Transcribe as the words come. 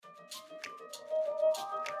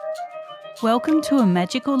Welcome to A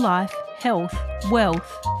Magical Life, Health,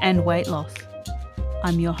 Wealth and Weight Loss.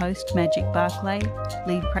 I'm your host, Magic Barclay,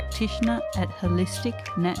 lead practitioner at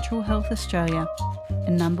Holistic Natural Health Australia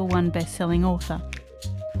and #1 best-selling author.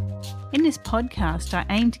 In this podcast, I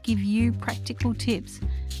aim to give you practical tips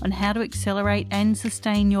on how to accelerate and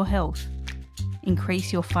sustain your health,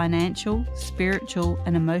 increase your financial, spiritual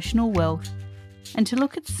and emotional wealth, and to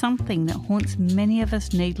look at something that haunts many of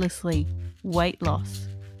us needlessly, weight loss.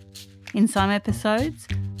 In some episodes,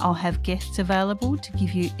 I'll have guests available to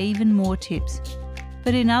give you even more tips,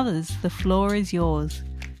 but in others, the floor is yours.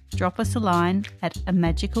 Drop us a line at A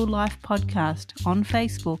Magical Life Podcast on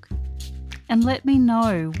Facebook and let me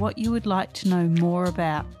know what you would like to know more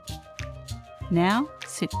about. Now,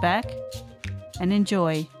 sit back and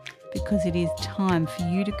enjoy, because it is time for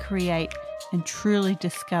you to create and truly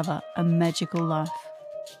discover a magical life.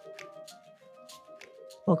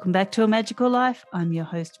 Welcome back to A Magical Life. I'm your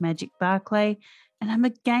host, Magic Barclay, and I'm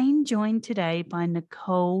again joined today by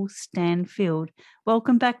Nikole Stanfield.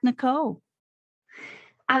 Welcome back, Nikole.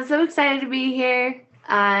 I'm so excited to be here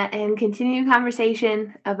and continue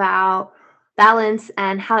conversation about balance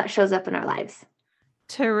and how that shows up in our lives.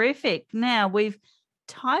 Terrific. Now, we've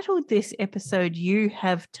titled this episode, You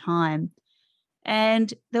Have Time.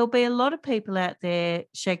 And there'll be a lot of people out there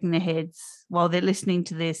shaking their heads while they're listening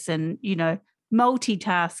to this and,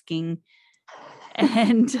 multitasking.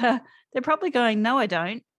 And they're probably going, no, I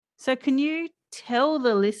don't. So can you tell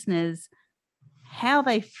the listeners how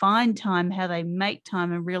they find time, how they make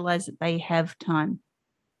time and realize that they have time?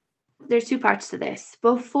 There's two parts to this.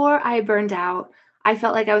 Before I burned out, I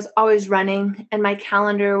felt like I was always running and my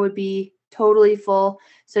calendar would be totally full.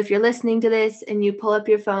 So if you're listening to this and you pull up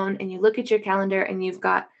your phone and you look at your calendar and you've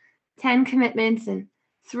got 10 commitments and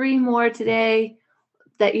 3 more today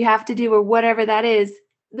that you have to do or whatever that is,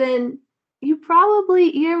 then you're probably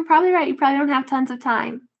right. You probably don't have tons of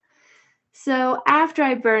time. So after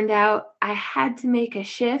I burned out, I had to make a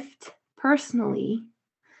shift personally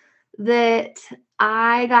that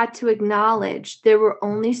I got to acknowledge there were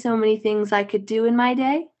only so many things I could do in my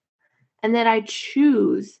day, and that I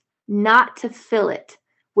choose not to fill it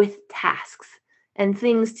with tasks and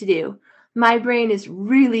things to do. My brain is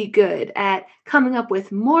really good at coming up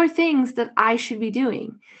with more things that I should be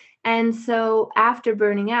doing. And so after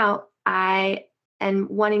burning out, and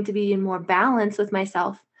wanting to be in more balance with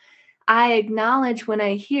myself, I acknowledge when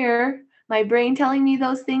I hear my brain telling me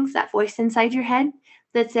those things, that voice inside your head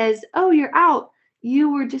that says, oh, you're out.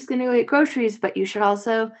 You were just going to go get groceries, but you should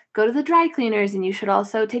also go to the dry cleaners, and you should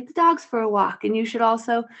also take the dogs for a walk, and you should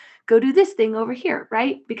also go do this thing over here,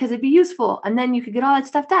 right? Because it'd be useful. And then you could get all that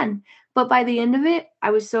stuff done. But by the end of it,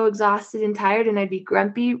 I was so exhausted and tired, and I'd be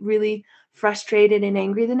grumpy, really frustrated and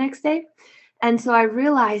angry the next day. And so I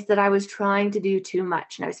realized that I was trying to do too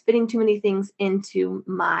much and I was fitting too many things into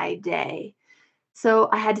my day. So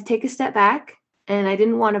I had to take a step back, and I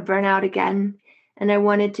didn't want to burn out again. And I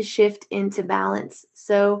wanted to shift into balance.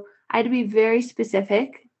 So I had to be very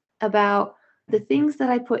specific about the things that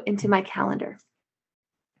I put into my calendar.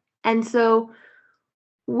 And so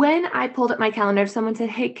when I pulled up my calendar, someone said,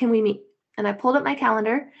 hey, can we meet? And I pulled up my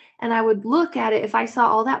calendar and I would look at it. If I saw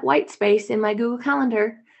all that white space in my Google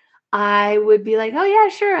Calendar, I would be like, oh yeah,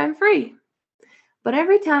 sure, I'm free. But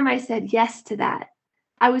every time I said yes to that,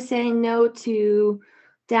 I was saying no to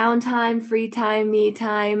downtime, free time, me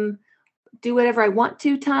time, do whatever I want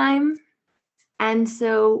to time. And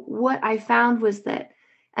so what I found was that,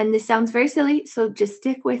 and this sounds very silly, so just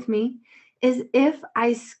stick with me, is if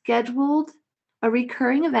I scheduled a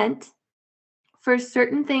recurring event for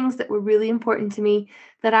certain things that were really important to me,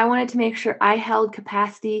 that I wanted to make sure I held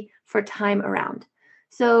capacity for time around.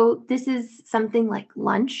 So this is something like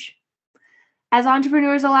lunch. As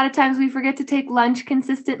entrepreneurs, a lot of times we forget to take lunch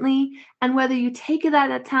consistently. And whether you take it at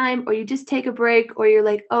a time or you just take a break, or you're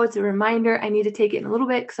like, oh, it's a reminder, I need to take it in a little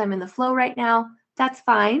bit because I'm in the flow right now, that's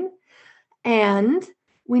fine. And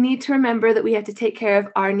we need to remember that we have to take care of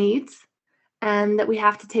our needs, and that we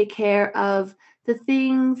have to take care of the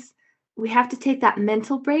things. We have to take that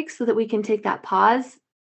mental break so that we can take that pause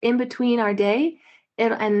in between our day,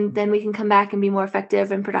 and then we can come back and be more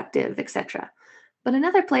effective and productive, etc. But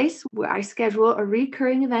another place where I schedule a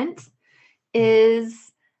recurring event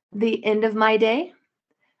is the end of my day.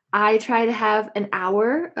 I try to have an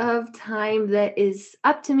hour of time that is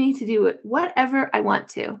up to me to do it, whatever I want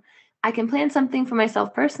to. I can plan something for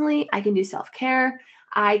myself personally. I can do self-care.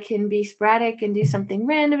 I can be sporadic and do something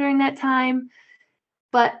random during that time.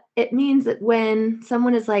 But it means that when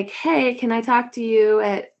someone is like, hey, can I talk to you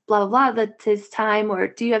at blah, blah, blah, that's his time, or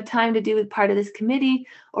do you have time to do part of this committee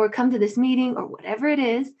or come to this meeting or whatever it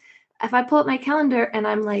is, If I pull up my calendar and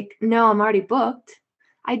I'm like, no, I'm already booked,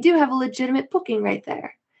 I do have a legitimate booking right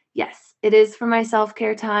there. Yes, it is for my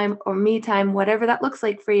self-care time or me time, whatever that looks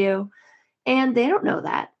like for you. And they don't know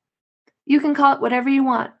that. You can call it whatever you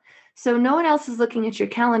want. So no one else is looking at your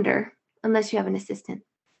calendar unless you have an assistant.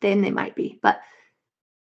 Then they might be. But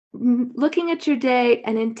looking at your day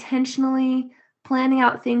and intentionally planning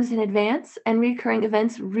out things in advance and recurring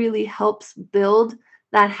events really helps build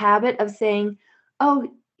that habit of saying,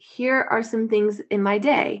 oh, here are some things in my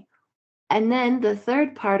day. And then the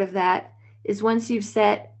third part of that is once you've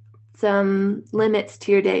set some limits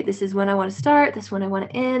to your day, this is when I want to start, this is when I want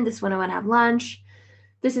to end, this is when I want to have lunch,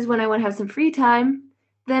 this is when I want to have some free time.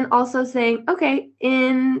 Then also saying, okay,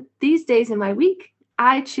 in these days in my week,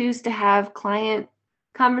 I choose to have client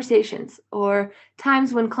conversations or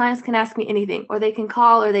times when clients can ask me anything, or they can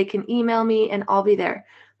call or they can email me and I'll be there.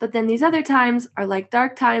 But then these other times are like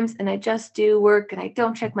dark times and I just do work and I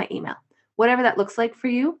don't check my email, whatever that looks like for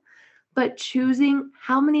you. But choosing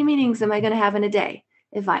how many meetings am I going to have in a day?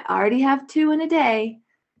 If I already have 2 in a day,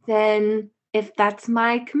 then if that's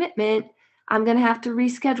my commitment, I'm going to have to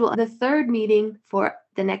reschedule the third meeting for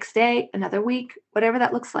the next day, another week, whatever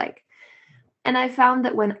that looks like. And I found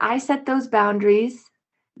that when I set those boundaries,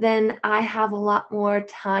 then I have a lot more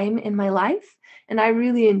time in my life. And I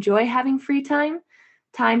really enjoy having free time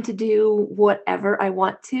to do whatever I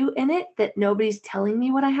want to in it, that nobody's telling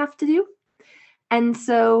me what I have to do. And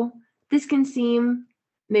so this can seem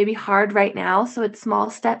maybe hard right now. So it's small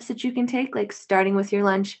steps that you can take, like starting with your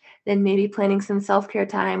lunch, then maybe planning some self-care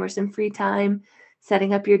time or some free time,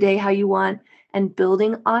 setting up your day how you want and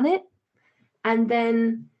building on it. And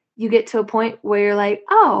then you get to a point where you're like,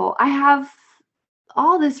 oh, I have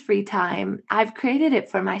all this free time. I've created it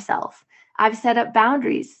for myself. I've set up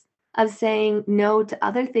boundaries of saying no to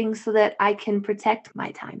other things so that I can protect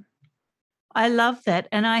my time. I love that.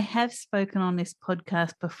 And I have spoken on this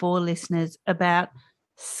podcast before, listeners, about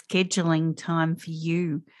scheduling time for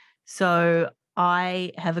you. So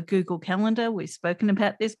I have a Google Calendar. We've spoken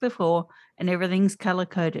about this before, and everything's color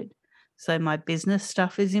coded. So my business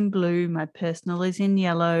stuff is in blue, my personal is in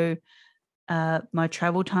yellow, my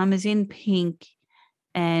travel time is in pink,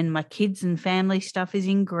 and my kids and family stuff is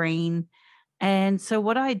in green. And so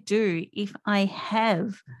what I do, if I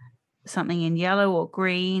have something in yellow or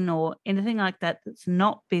green or anything like that that's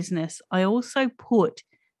not business, I also put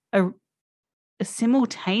a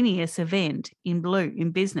simultaneous event in blue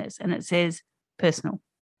in business, and it says personal.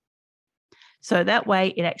 So that way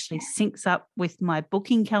it actually syncs up with my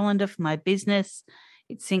booking calendar for my business.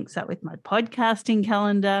 It syncs up with my podcasting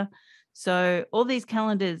calendar. So all these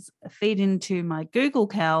calendars feed into my Google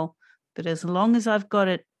Cal, but as long as I've got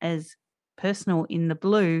it as personal in the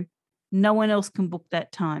blue, no one else can book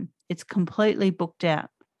that time. It's completely booked out.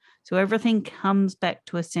 So everything comes back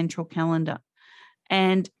to a central calendar.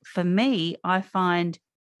 And for me, I find,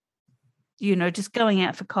 just going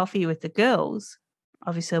out for coffee with the girls,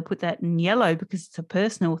 obviously I'll put that in yellow because it's a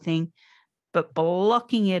personal thing, but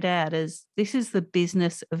blocking it out as this is the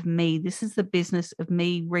business of me. This is the business of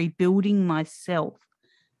me rebuilding myself.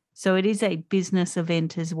 So it is a business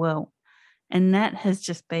event as well. And that has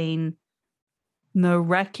just been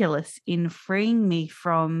miraculous in freeing me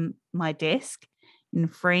from my desk, in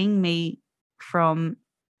freeing me from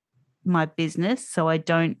my business so I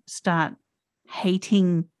don't start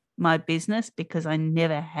hating my business because I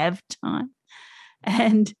never have time.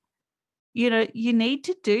 And, you need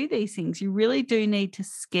to do these things. You really do need to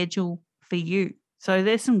schedule for you. So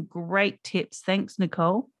there's some great tips. Thanks,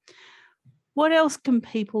 Nikole. What else can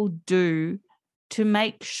people do to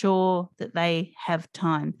make sure that they have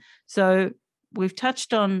time? So we've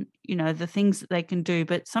touched on, the things that they can do,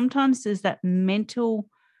 but sometimes there's that mental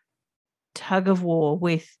tug of war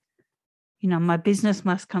with, my business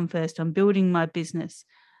must come first. I'm building my business.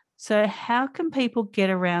 So how can people get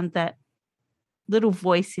around that little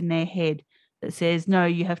voice in their head that says, no,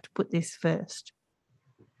 you have to put this first?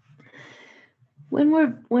 When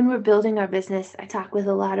we're building our business, I talk with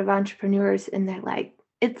a lot of entrepreneurs and they're like,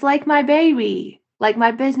 it's like my baby. Like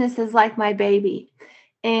my business is like my baby.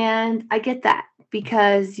 And I get that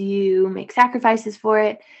because you make sacrifices for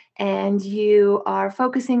it and you are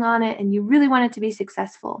focusing on it and you really want it to be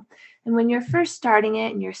successful. And when you're first starting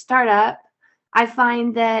it and your startup, I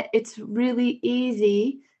find that it's really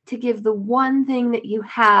easy to give the one thing that you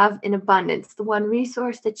have in abundance, the one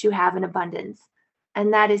resource that you have in abundance,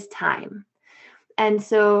 and that is time. And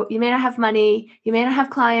so you may not have money, you may not have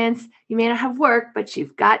clients, you may not have work, but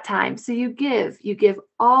you've got time. So you give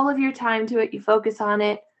all of your time to it, you focus on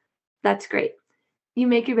it. That's great. You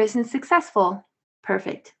make your business successful.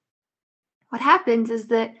 Perfect. What happens is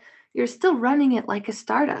that you're still running it like a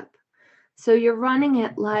startup. So you're running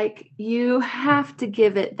it like you have to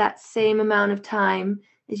give it that same amount of time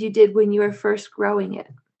as you did when you were first growing it.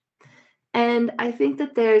 And I think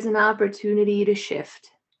that there's an opportunity to shift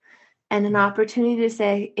and an opportunity to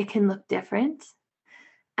say it can look different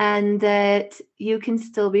and that you can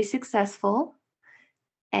still be successful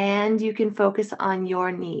and you can focus on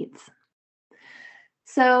your needs.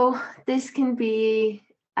 So, this can be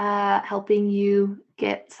helping you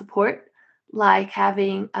get support, like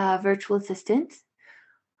having a virtual assistant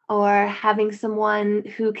or having someone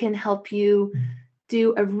who can help you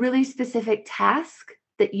do a really specific task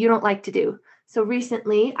that you don't like to do. So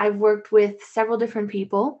recently, I've worked with several different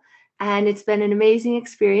people, and it's been an amazing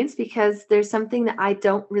experience because there's something that I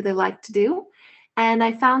don't really like to do. And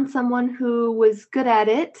I found someone who was good at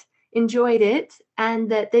it, enjoyed it,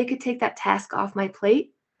 and that they could take that task off my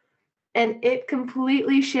plate. And it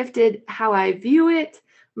completely shifted how I view it,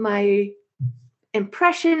 my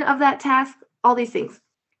impression of that task, all these things.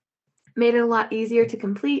 Made it a lot easier to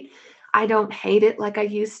complete. I don't hate it like I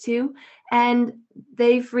used to. And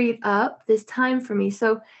they freed up this time for me.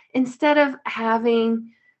 So instead of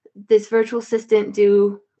having this virtual assistant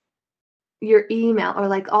do your email or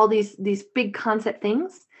like all these big concept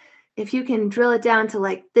things, if you can drill it down to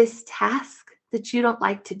like this task that you don't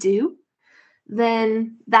like to do,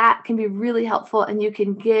 then that can be really helpful and you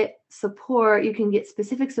can get support, you can get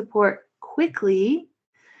specific support quickly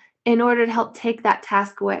in order to help take that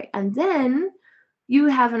task away. And then you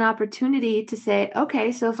have an opportunity to say,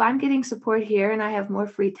 okay, so if I'm getting support here and I have more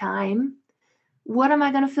free time, what am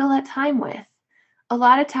I going to fill that time with? A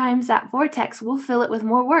lot of times that vortex will fill it with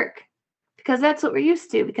more work because that's what we're used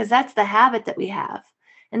to, because that's the habit that we have.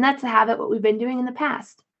 And that's the habit what we've been doing in the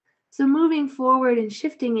past. So moving forward and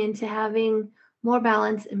shifting into having more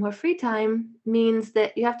balance and more free time means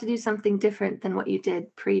that you have to do something different than what you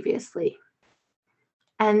did previously.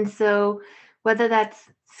 And so, whether that's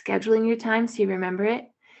scheduling your time so you remember it,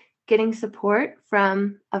 getting support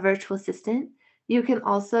from a virtual assistant, you can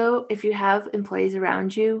also, if you have employees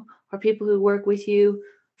around you or people who work with you,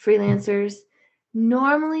 freelancers,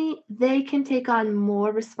 normally they can take on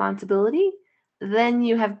more responsibility than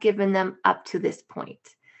you have given them up to this point.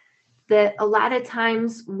 That a lot of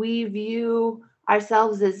times we view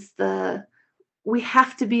ourselves as we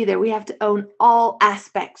have to be there. We have to own all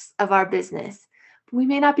aspects of our business. We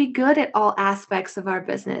may not be good at all aspects of our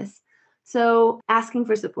business. So, asking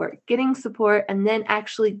for support, getting support, and then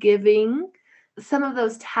actually giving some of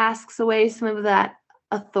those tasks away, some of that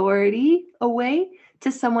authority away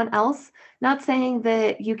to someone else. Not saying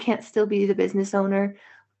that you can't still be the business owner,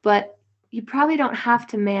 but you probably don't have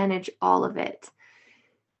to manage all of it.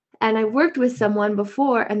 And I worked with someone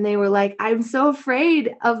before and they were like, I'm so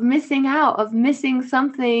afraid of missing out, of missing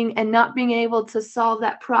something and not being able to solve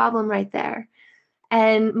that problem right there.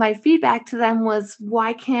 And my feedback to them was,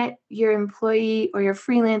 why can't your employee or your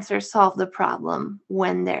freelancer solve the problem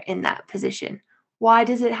when they're in that position? Why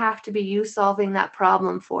does it have to be you solving that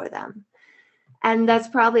problem for them? And that's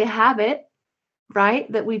probably a habit, right,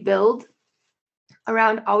 that we build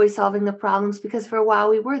around always solving the problems because for a while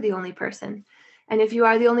we were the only person. And if you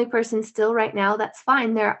are the only person still right now, that's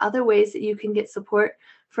fine. There are other ways that you can get support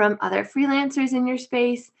from other freelancers in your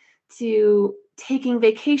space, to taking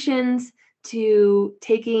vacations, to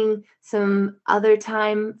taking some other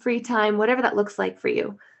time, free time, whatever that looks like for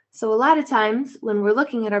you. So a lot of times when we're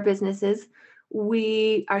looking at our businesses,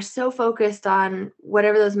 we are so focused on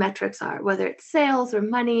whatever those metrics are, whether it's sales or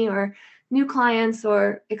money or new clients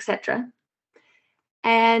or etc.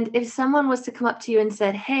 And if someone was to come up to you and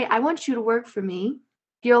said, hey, I want you to work for me,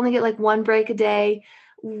 you only get like one break a day.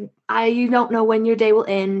 You don't know when your day will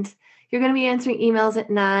end. You're going to be answering emails at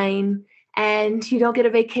 9 and you don't get a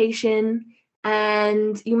vacation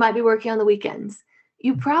and you might be working on the weekends.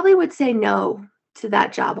 You probably would say no to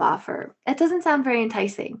that job offer. That doesn't sound very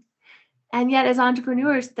enticing. And yet as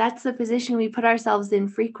entrepreneurs, that's the position we put ourselves in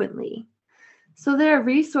frequently. So there are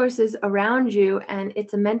resources around you, and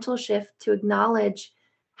it's a mental shift to acknowledge,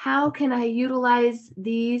 how can I utilize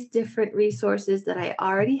these different resources that I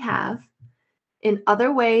already have in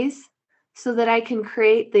other ways so that I can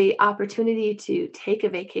create the opportunity to take a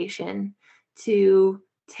vacation, to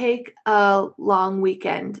take a long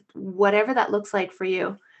weekend, whatever that looks like for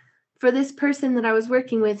you. For this person that I was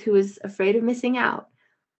working with who was afraid of missing out,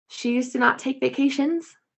 she used to not take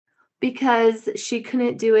vacations because she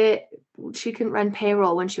couldn't do it. She couldn't run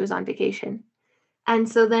payroll when she was on vacation. And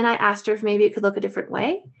so then I asked her if maybe it could look a different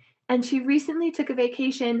way. And she recently took a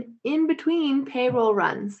vacation in between payroll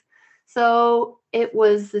runs. So it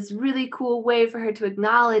was this really cool way for her to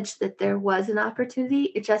acknowledge that there was an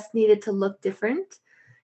opportunity. It just needed to look different.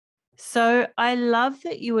 So I love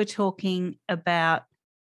that you were talking about,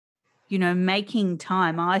 making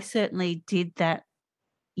time. I certainly did that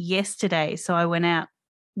yesterday. So I went out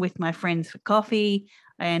with my friends for coffee.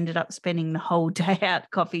 I ended up spending the whole day out.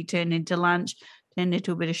 Coffee turned into lunch, turned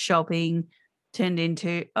into a bit of shopping, turned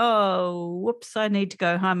into, oh, whoops, I need to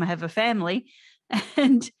go home. I have a family.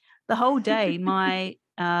 And the whole day, my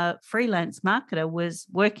freelance marketer was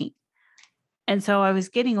working. And so I was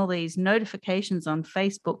getting all these notifications on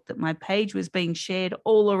Facebook that my page was being shared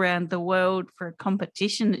all around the world for a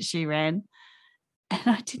competition that she ran. And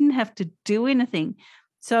I didn't have to do anything.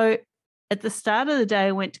 So at the start of the day,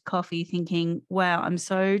 I went to coffee thinking, wow, I'm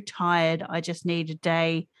so tired. I just need a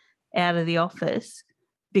day out of the office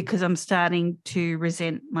because I'm starting to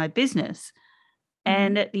resent my business.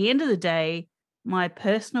 And at the end of the day, my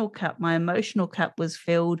personal cup, my emotional cup was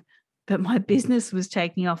filled, but my business was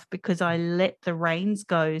taking off because I let the reins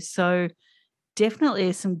go. So definitely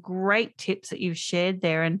there's some great tips that you've shared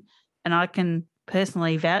there. And I can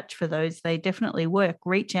personally vouch for those. They definitely work.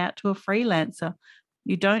 Reach out to a freelancer.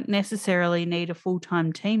 You don't necessarily need a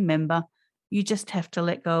full-time team member. You just have to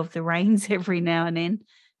let go of the reins every now and then.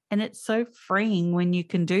 And it's so freeing when you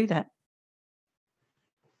can do that.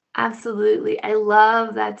 Absolutely. I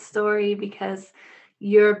love that story because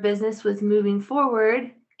your business was moving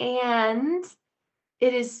forward, and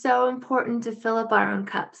it is so important to fill up our own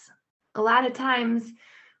cups. A lot of times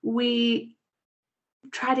we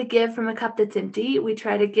try to give from a cup that's empty. We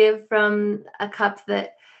try to give from a cup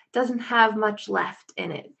that doesn't have much left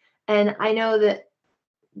in it. And I know that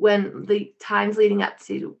when the times leading up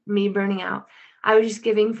to me burning out, I was just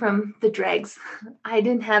giving from the dregs. I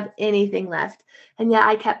didn't have anything left. And yet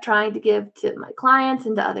I kept trying to give to my clients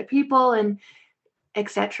and to other people and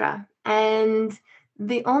etc. And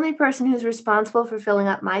the only person who's responsible for filling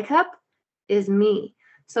up my cup is me.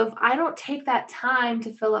 So if I don't take that time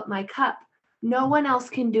to fill up my cup, no one else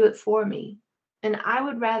can do it for me. And I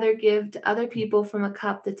would rather give to other people from a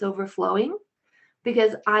cup that's overflowing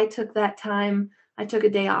because I took that time, I took a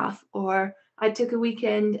day off, or I took a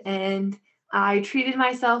weekend and I treated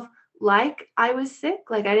myself like I was sick.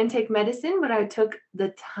 Like I didn't take medicine, but I took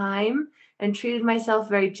the time and treated myself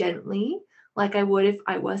very gently, like I would if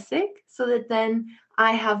I was sick, so that then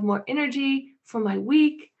I have more energy for my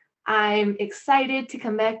week. I'm excited to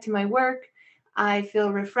come back to my work. I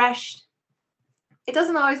feel refreshed. It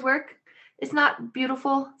doesn't always work. It's not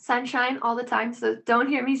beautiful sunshine all the time, so don't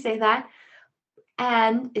hear me say that.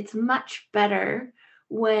 And it's much better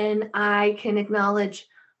when I can acknowledge,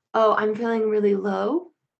 oh, I'm feeling really low.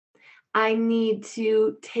 I need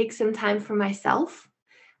to take some time for myself.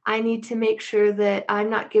 I need to make sure that I'm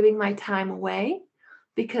not giving my time away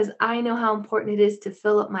because I know how important it is to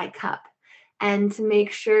fill up my cup and to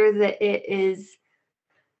make sure that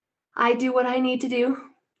I do what I need to do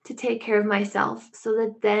to take care of myself so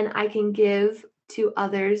that then I can give to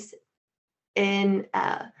others in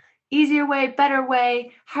a easier way, better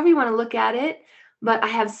way, however you want to look at it. But I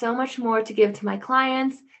have so much more to give to my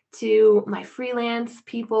clients, to my freelance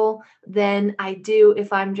people than I do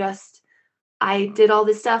if I did all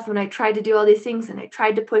this stuff and I tried to do all these things and I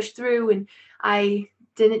tried to push through and I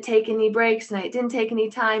didn't take any breaks and I didn't take any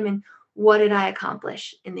time. And what did I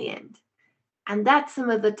accomplish in the end? And that's some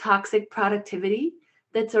of the toxic productivity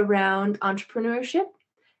that's around entrepreneurship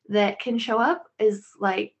that can show up is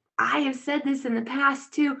like, I have said this in the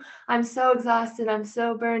past too. I'm so exhausted. I'm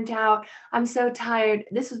so burnt out. I'm so tired.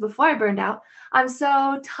 This was before I burned out. I'm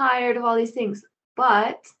so tired of all these things.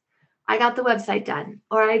 But I got the website done,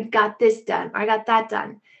 or I got this done, or I got that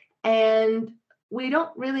done. And we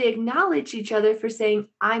don't really acknowledge each other for saying,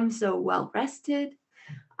 I'm so well rested.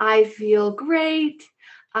 I feel great.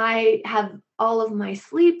 I have all of my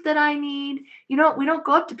sleep that I need. We don't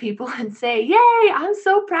go up to people and say, yay, I'm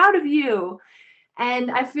so proud of you.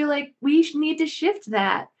 And I feel like we need to shift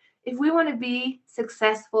that. If we want to be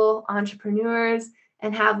successful entrepreneurs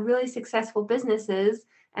and have really successful businesses,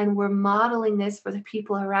 and we're modeling this for the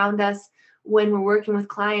people around us when we're working with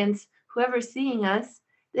clients, whoever's seeing us,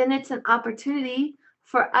 then it's an opportunity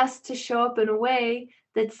for us to show up in a way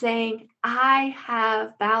that's saying, I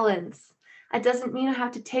have balance. It doesn't mean I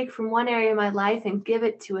have to take from one area of my life and give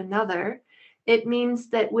it to another. It means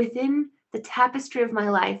that within the tapestry of my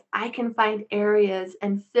life, I can find areas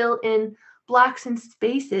and fill in blocks and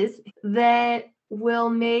spaces that will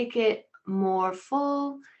make it more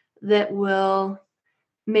full, that will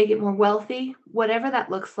make it more wealthy, whatever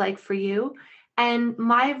that looks like for you. And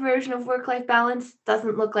my version of work-life balance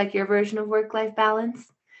doesn't look like your version of work-life balance.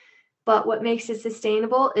 But what makes it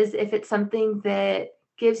sustainable is if it's something that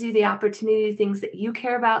gives you the opportunity, things that you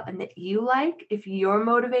care about and that you like, if you're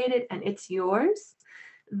motivated and it's yours,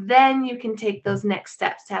 then you can take those next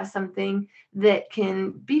steps to have something that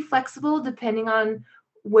can be flexible depending on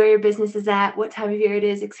where your business is at, what time of year it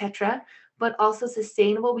is, etc., but also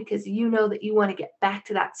sustainable because you know that you want to get back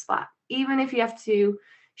to that spot. Even if you have to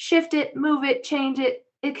shift it, move it, change it,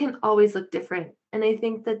 it can always look different. And I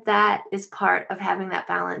think that that is part of having that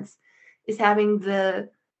balance, is having the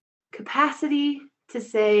capacity to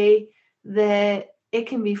say that it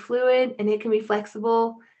can be fluid and it can be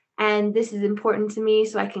flexible. And this is important to me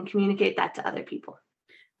so I can communicate that to other people.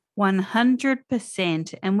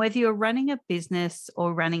 100%. And whether you're running a business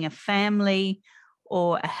or running a family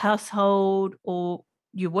or a household or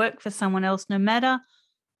you work for someone else, no matter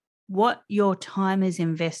what your time is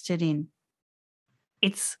invested in,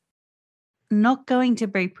 it's not going to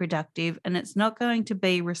be productive and it's not going to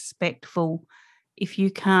be respectful if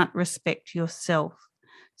you can't respect yourself.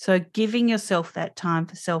 So giving yourself that time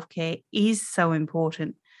for self-care is so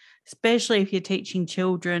important, especially if you're teaching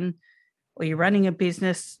children or you're running a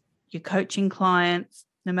business, you're coaching clients,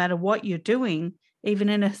 no matter what you're doing, even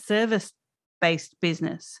in a service-based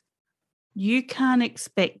business. You can't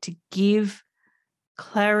expect to give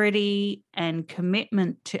clarity and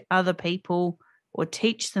commitment to other people or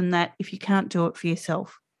teach them that if you can't do it for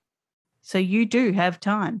yourself. So you do have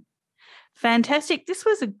time. Fantastic. This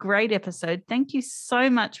was a great episode. Thank you so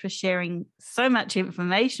much for sharing so much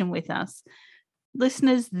information with us.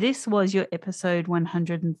 Listeners, this was your episode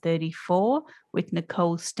 134 with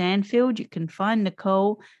Nikole Stanfield. You can find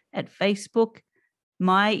Nikole at Facebook,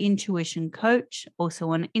 My Intuition Coach, also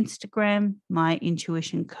on Instagram, My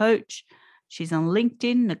Intuition Coach. She's on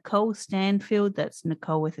LinkedIn, Nikole Stanfield. That's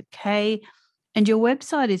Nikole with a K. And your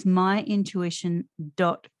website is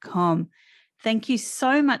myintuition.com. Thank you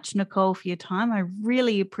so much, Nikole, for your time. I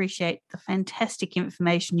really appreciate the fantastic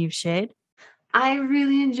information you've shared. I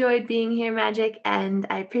really enjoyed being here, Magic, and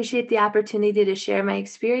I appreciate the opportunity to share my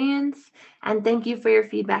experience. And thank you for your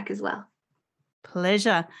feedback as well.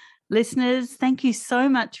 Pleasure. Listeners, thank you so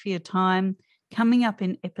much for your time. Coming up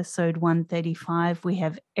in episode 135, we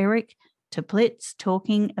have Eric Teplitz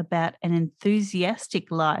talking about an enthusiastic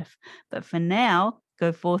life. But for now,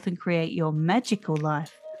 go forth and create your magical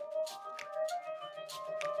life.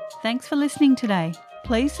 Thanks for listening today.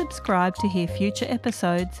 Please subscribe to hear future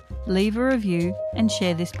episodes, leave a review, and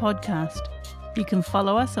share this podcast. You can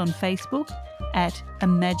follow us on Facebook at A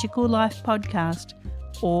Magical Life Podcast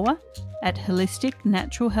or at Holistic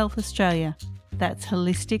Natural Health Australia. That's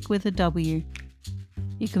holistic with a W.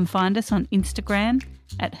 You can find us on Instagram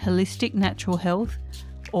at Holistic Natural Health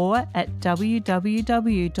or at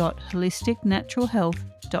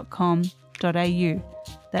www.holisticnaturalhealth.com.au.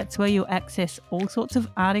 That's where you'll access all sorts of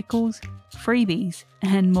articles, freebies,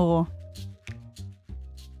 and more.